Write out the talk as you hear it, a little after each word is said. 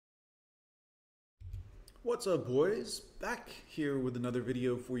What's up, boys? Back here with another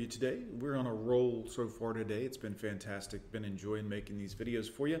video for you today. We're on a roll so far today. It's been fantastic. Been enjoying making these videos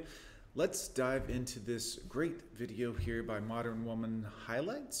for you. Let's dive into this great video here by Modern Woman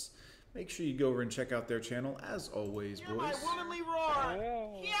Highlights. Make sure you go over and check out their channel as always, boys. My womanly roar.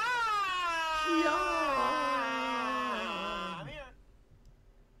 Yeah.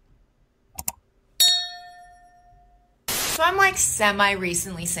 So I'm like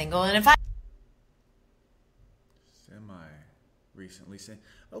semi-recently single, and if I Recently say,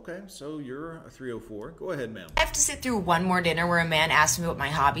 okay, so you're a 304. Go ahead, ma'am. have to sit through one more dinner where a man asks me what my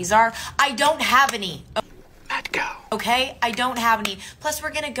hobbies are, I don't have any. Let go. Okay? I don't have any. Plus,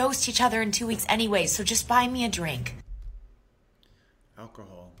 we're gonna ghost each other in 2 weeks anyway, so just buy me a drink.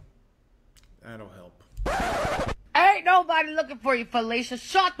 Alcohol. That'll help. Ain't nobody looking for you, Felicia.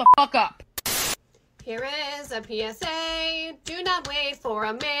 Shut the fuck up. Here is a PSA. Do not wait for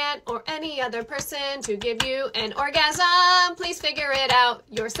a man or any other person to give you an orgasm. Please figure it out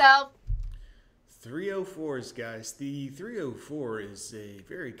yourself. 304s, guys. The 304 is a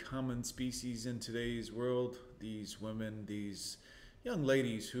very common species in today's world. These women, these young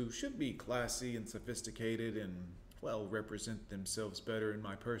ladies who should be classy and sophisticated and, well, represent themselves better, in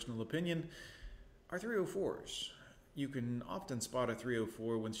my personal opinion, are 304s. You can often spot a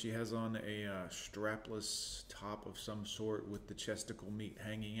 304 when she has on a strapless top of some sort with the chesticle meat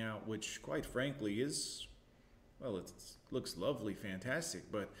hanging out, which, quite frankly, is, well, it looks lovely, fantastic,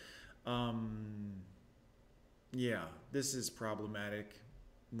 but yeah, this is problematic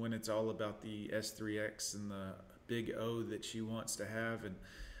when it's all about the S3X and the big O that she wants to have. And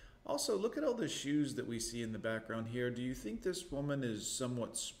also, look at all the shoes that we see in the background here. Do you think this woman is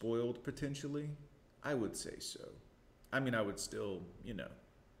somewhat spoiled potentially? I would say so. I mean, I would still, you know,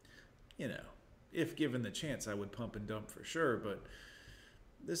 if given the chance, I would pump and dump for sure, but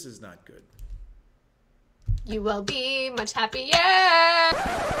this is not good. You will be much happier.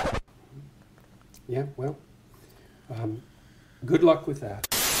 Yeah, well, good luck with that.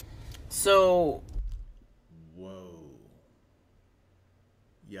 So, Whoa.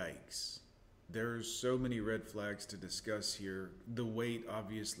 Yikes. There's so many red flags to discuss here. The weight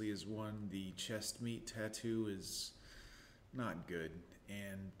obviously is one. The chest meat tattoo is not good.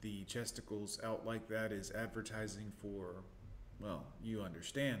 And the chesticles out like that is advertising for, well, you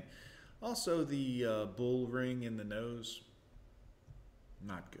understand. Also, the bull ring in the nose,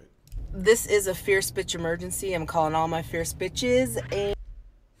 not good. this is a fierce bitch emergency. I'm calling all my fierce bitches,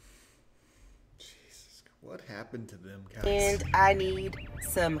 Jesus, what happened to them, guys? and I need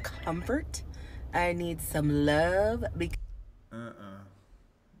some comfort. I need some love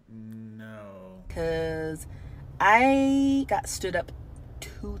No. because I got stood up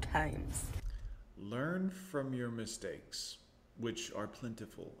 2 times. Learn from your mistakes, which are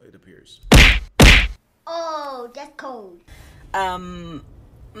plentiful, it appears. Oh, that's cold.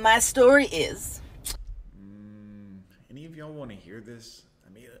 My story is, Any of y'all want to hear this?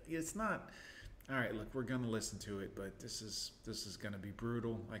 I mean, it's not. All right, look, we're gonna listen to it, but this is gonna be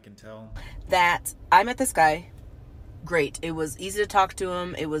brutal. I can tell. that I met this guy. Great. It was easy to talk to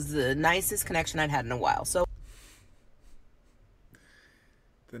him. It was the nicest connection I'd had in a while. So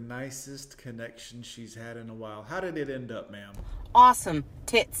The nicest connection she's had in a while. How did it end up, ma'am? awesome.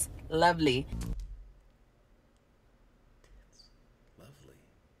 Tits. Lovely. Lovely.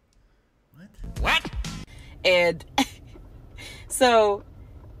 What? And so,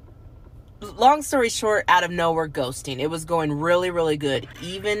 long story short, out of nowhere, ghosting. It was going really, really good.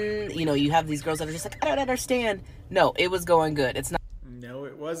 Even, you have these girls that are just like, I don't understand. No, it was going good. It's not. No,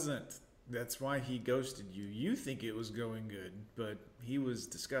 it wasn't. That's why he ghosted you. You think it was going good, but he was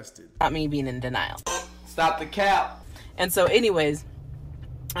disgusted. Not me being in denial. Stop the cap. And so, anyways,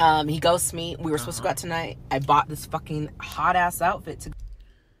 he ghosts me. We were supposed to go out tonight. I bought this fucking hot ass outfit to.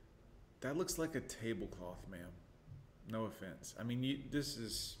 That looks like a tablecloth, ma'am. No offense. I mean, this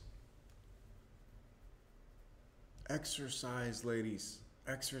is... Exercise, ladies.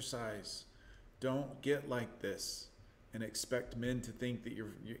 Exercise. Don't get like this and expect men to think that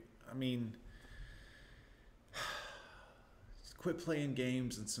I mean... Quit playing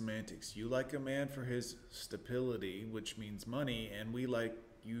games and semantics. You like a man for his stability, which means money, and we like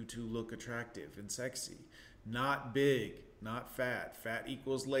you to look attractive and sexy. Not big, not fat. Fat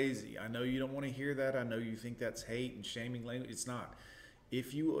equals lazy. I know you don't want to hear that. I know you think that's hate and shaming language. It's not.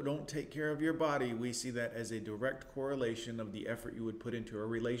 If you don't take care of your body, we see that as a direct correlation of the effort you would put into a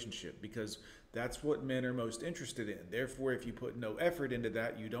relationship, because that's what men are most interested in. Therefore, if you put no effort into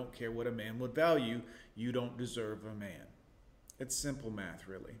that, you don't care what a man would value, you don't deserve a man. It's simple math,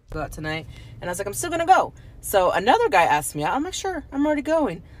 really. Go out tonight, and I was like, I'm still gonna go. So another guy asked me out. I'm like, sure, I'm already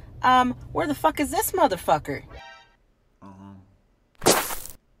going. Where the fuck is this motherfucker?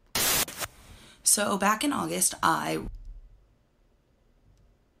 So back in August, I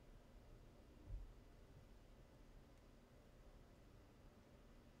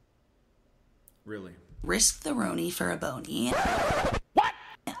Really? risked the Roni for a bony. What?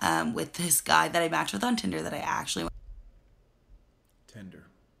 With this guy that I matched with on Tinder that I actually Tinder.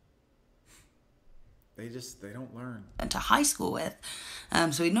 They don't learn. went to high school with.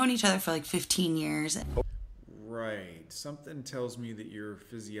 So we'd known each other for like 15 years. Right. Something tells me that your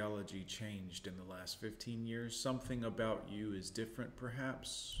physiology changed in the last 15 years. Something about you is different,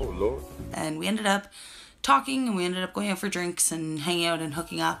 perhaps. Oh, Lord. And we ended up talking, and we ended up going out for drinks and hanging out and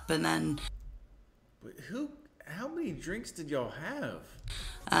hooking up. And then But how many drinks did y'all have?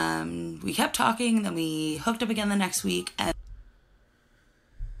 we kept talking, and then we hooked up again the next week. And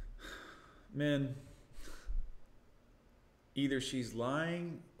Men, either she's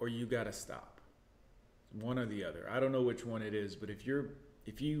lying or you gotta stop. One or the other. I don't know which one it is, but if you,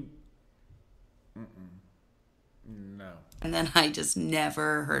 no. And then I just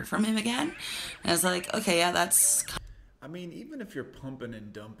never heard from him again. And I was like, okay, yeah, that's I mean, even if you're pumping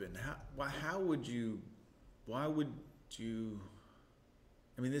and dumping, why would you,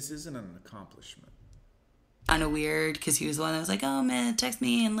 I mean, this isn't an accomplishment. kind of weird, because he was the one that was like, oh man, text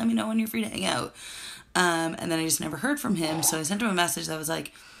me and let me know when you're free to hang out. And then I just never heard from him. So I sent him a message that was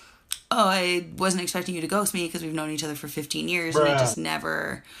like, oh, I wasn't expecting you to ghost me because we've known each other for 15 years. And he just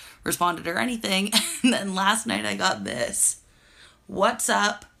never responded or anything. And then last night I got this. What's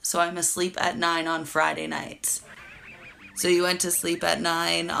up? So I'm asleep at 9 on Friday nights. So you went to sleep at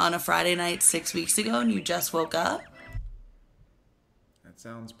 9 on a Friday night 6 weeks ago and you just woke up? That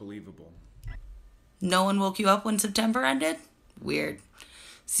sounds believable. No one woke you up when September ended? Weird.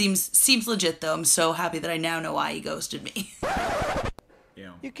 Seems legit though. I'm so happy that I now know why he ghosted me.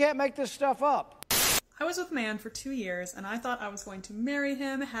 Yeah. You can't make this stuff up. I was with a man for 2 years, and I thought I was going to marry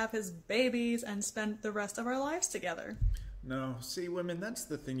him, have his babies, and spend the rest of our lives together. No, see, women, that's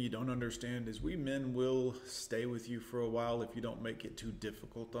the thing you don't understand is we men will stay with you for a while if you don't make it too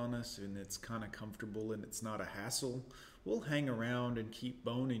difficult on us and it's kind of comfortable and it's not a hassle. We'll hang around and keep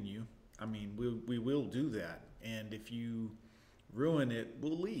boning you. I mean, we will do that. And if you ruin it,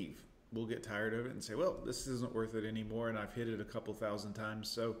 we'll leave. We'll get tired of it and say, well, this isn't worth it anymore and I've hit it a couple thousand times,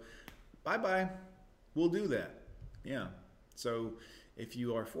 so bye-bye. We'll do that. Yeah. So if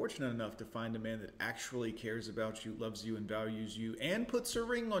you are fortunate enough to find a man that actually cares about you, loves you, and values you, and puts a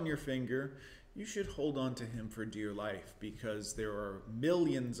ring on your finger, you should hold on to him for dear life, because there are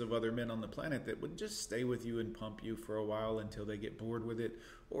millions of other men on the planet that would just stay with you and pump you for a while until they get bored with it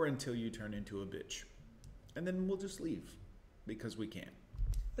or until you turn into a bitch. And then we'll just leave because we can.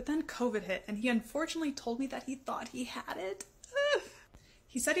 But then COVID hit, and he unfortunately told me that he thought he had it. Ugh.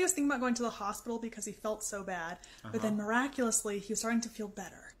 He said he was thinking about going to the hospital because he felt so bad, but then miraculously he was starting to feel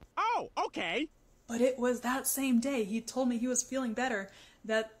better. Oh, okay. But it was that same day he told me he was feeling better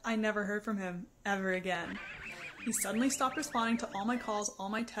that I never heard from him ever again. He suddenly stopped responding to all my calls, all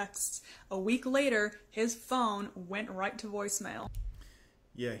my texts. A week later, his phone went right to voicemail.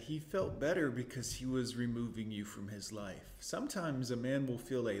 Yeah, he felt better because he was removing you from his life. Sometimes a man will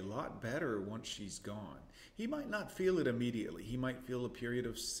feel a lot better once she's gone. He might not feel it immediately. He might feel a period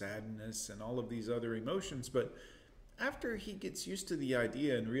of sadness and all of these other emotions, but after he gets used to the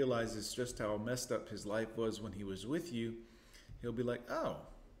idea and realizes just how messed up his life was when he was with you, he'll be like, oh,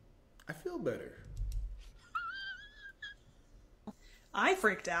 I feel better. I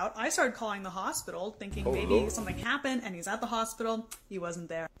freaked out. I started calling the hospital, thinking maybe something happened and he's at the hospital. He wasn't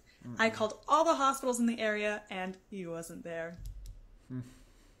there. I called all the hospitals in the area and he wasn't there.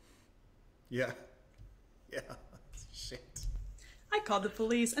 Yeah. Yeah. Shit. I called the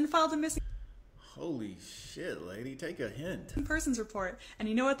police and filed a missing Holy shit, lady. Take a hint. persons report. And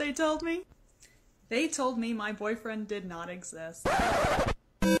you know what they told me? They told me my boyfriend did not exist.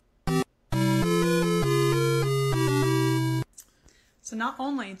 So not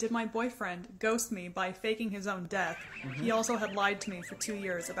only did my boyfriend ghost me by faking his own death, he also had lied to me for 2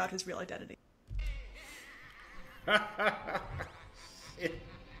 years about his real identity.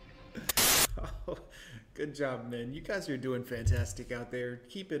 Oh, good job, men. You guys are doing fantastic out there.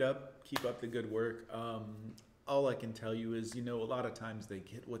 Keep it up. Keep up the good work. All I can tell you is, a lot of times they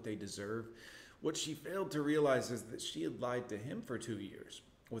get what they deserve. What she failed to realize is that she had lied to him for 2 years.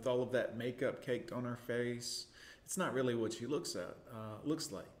 With all of that makeup caked on her face, it's not really what she looks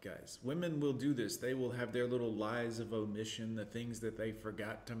like, guys. Women will do this. They will have their little lies of omission, the things that they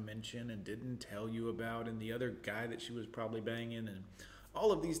forgot to mention and didn't tell you about, and the other guy that she was probably banging, and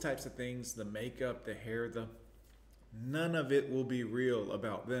all of these types of things, the makeup, the hair, the none of it will be real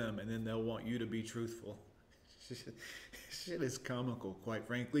about them, and then they'll want you to be truthful. Shit is comical, quite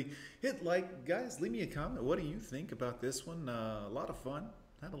frankly. Hit like, guys, leave me a comment. What do you think about this one? A lot of fun.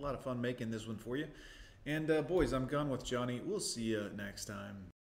 Had a lot of fun making this one for you. And boys, I'm gone with Johnny. We'll see you next time.